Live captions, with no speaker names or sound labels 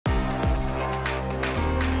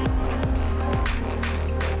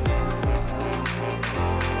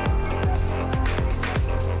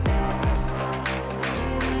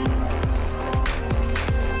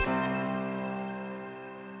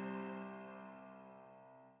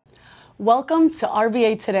Welcome to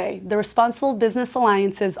RBA Today, the Responsible Business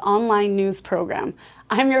Alliance's online news program.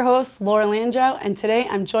 I'm your host, Laura Landau, and today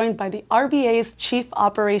I'm joined by the RBA's Chief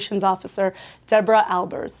Operations Officer, Deborah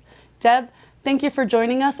Albers. Deb, thank you for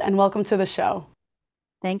joining us and welcome to the show.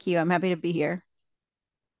 Thank you. I'm happy to be here.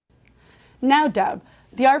 Now, Deb,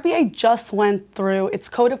 the RBA just went through its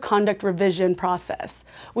Code of Conduct revision process.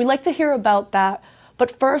 We'd like to hear about that,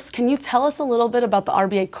 but first, can you tell us a little bit about the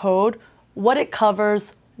RBA Code, what it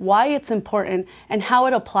covers, why it's important, and how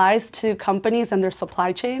it applies to companies and their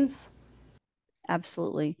supply chains?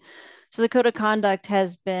 Absolutely. So the Code of Conduct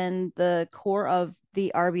has been the core of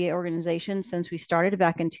the RBA organization since we started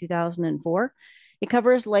back in 2004. It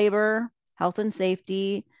covers labor, health and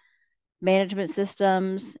safety, management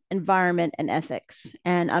systems, environment, and ethics.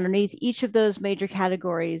 And underneath each of those major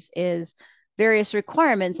categories is various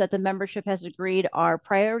requirements that the membership has agreed are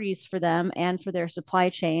priorities for them and for their supply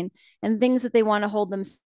chain, and things that they want to hold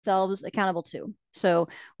themselves accountable to. So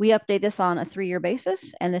we update this on a 3-year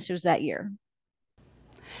basis, and this was that year.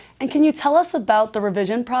 And can you tell us about the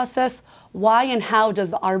revision process? Why and how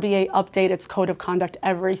does the RBA update its Code of Conduct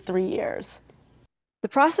every 3 years? The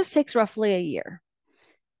process takes roughly a year.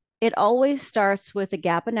 It always starts with a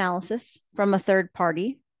gap analysis from a third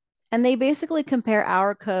party, and they basically compare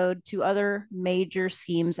our code to other major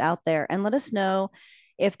schemes out there and let us know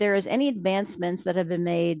if there is any advancements that have been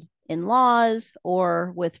made in laws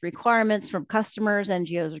or with requirements from customers,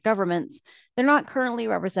 NGOs, or governments. They're not currently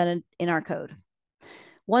represented in our code.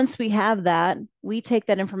 Once we have that, we take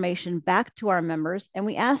that information back to our members and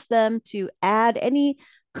we ask them to add any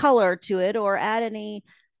color to it or add any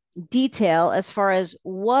detail as far as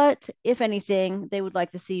what, if anything, they would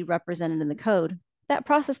like to see represented in the code. That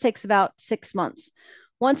process takes about 6 months.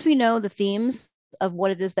 Once we know the themes of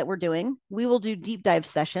what it is that we're doing, we will do deep dive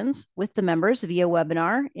sessions with the members via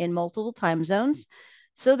webinar in multiple time zones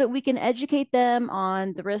so that we can educate them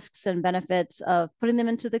on the risks and benefits of putting them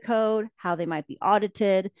into the code, how they might be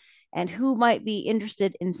audited, and who might be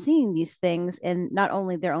interested in seeing these things in not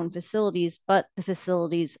only their own facilities, but the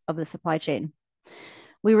facilities of the supply chain.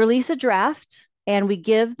 We release a draft and we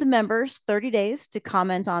give the members 30 days to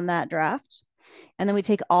comment on that draft. And then we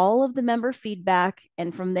take all of the member feedback,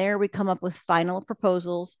 and from there we come up with final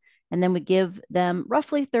proposals, and then we give them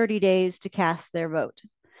roughly 30 days to cast their vote.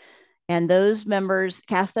 And those members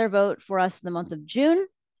cast their vote for us in the month of June,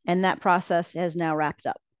 and that process has now wrapped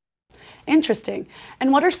up. Interesting.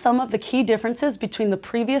 And what are some of the key differences between the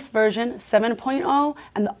previous version 7.0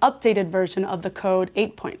 and the updated version of the code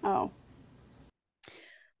 8.0?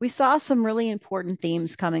 We saw some really important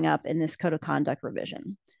themes coming up in this Code of Conduct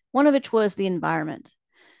revision, one of which was the environment.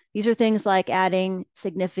 These are things like adding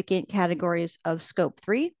significant categories of Scope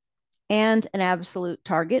 3 and an absolute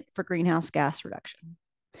target for greenhouse gas reduction.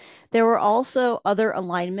 There were also other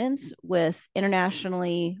alignments with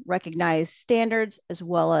internationally recognized standards as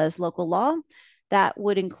well as local law that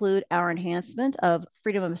would include our enhancement of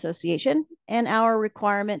freedom of association and our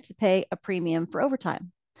requirement to pay a premium for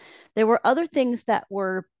overtime. There were other things that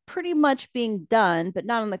were pretty much being done, but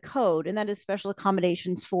not in the code, and that is special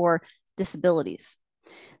accommodations for disabilities.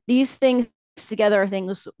 These things together are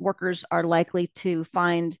things workers are likely to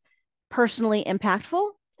find personally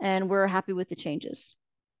impactful, and we're happy with the changes.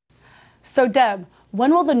 So Deb,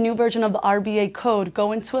 when will the new version of the RBA code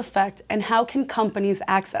go into effect, and how can companies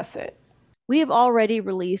access it? We have already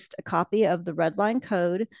released a copy of the Redline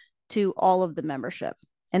code to all of the membership,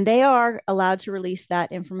 and they are allowed to release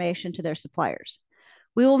that information to their suppliers.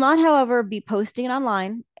 We will not, however, be posting it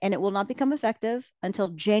online, and it will not become effective until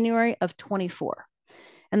January of 24.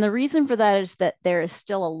 And the reason for that is that there is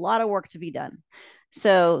still a lot of work to be done.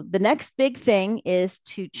 So the next big thing is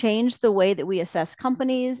to change the way that we assess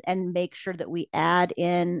companies and make sure that we add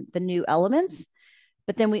in the new elements.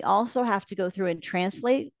 But then we also have to go through and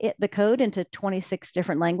translate the code into 26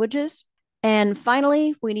 different languages. And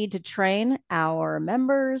finally, we need to train our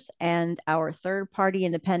members and our third-party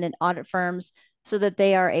independent audit firms so that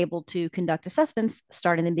they are able to conduct assessments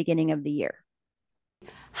starting the beginning of the year.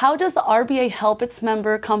 How does the RBA help its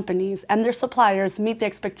member companies and their suppliers meet the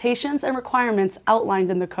expectations and requirements outlined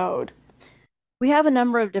in the code? We have a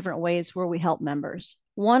number of different ways where we help members.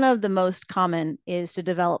 One of the most common is to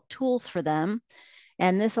develop tools for them,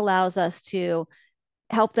 and this allows us to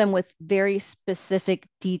help them with very specific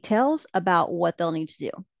details about what they'll need to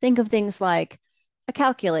do. Think of things like a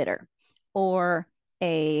calculator or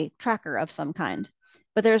a tracker of some kind.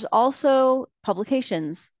 But there's also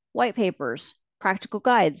publications, white papers, practical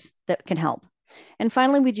guides that can help. And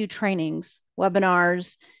finally, we do trainings,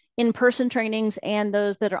 webinars, in-person trainings, and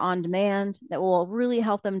those that are on demand that will really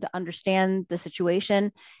help them to understand the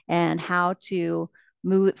situation and how to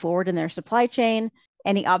move it forward in their supply chain,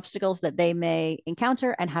 any obstacles that they may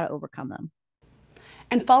encounter, and how to overcome them.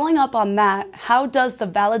 And following up on that, how does the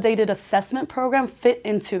Validated Assessment Program fit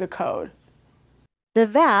into the code? The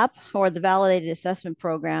VAP, or the Validated Assessment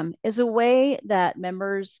Program, is a way that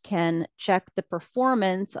members can check the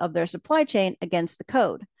performance of their supply chain against the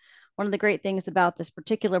code. One of the great things about this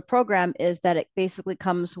particular program is that it basically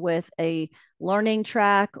comes with a learning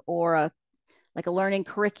track or a learning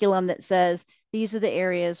curriculum that says these are the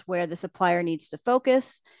areas where the supplier needs to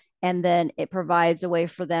focus, and then it provides a way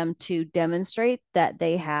for them to demonstrate that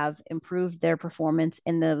they have improved their performance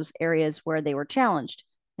in those areas where they were challenged.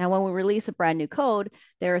 Now, when we release a brand new code,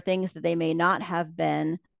 there are things that they may not have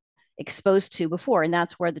been exposed to before, and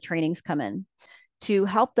that's where the trainings come in to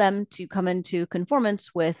help them to come into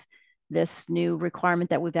conformance with this new requirement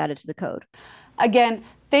that we've added to the code. Again,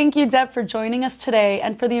 thank you, Deb, for joining us today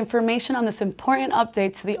and for the information on this important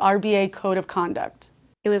update to the RBA Code of Conduct.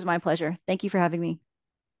 It was my pleasure. Thank you for having me.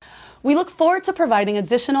 We look forward to providing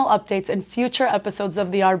additional updates in future episodes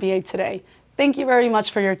of the RBA Today. Thank you very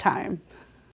much for your time.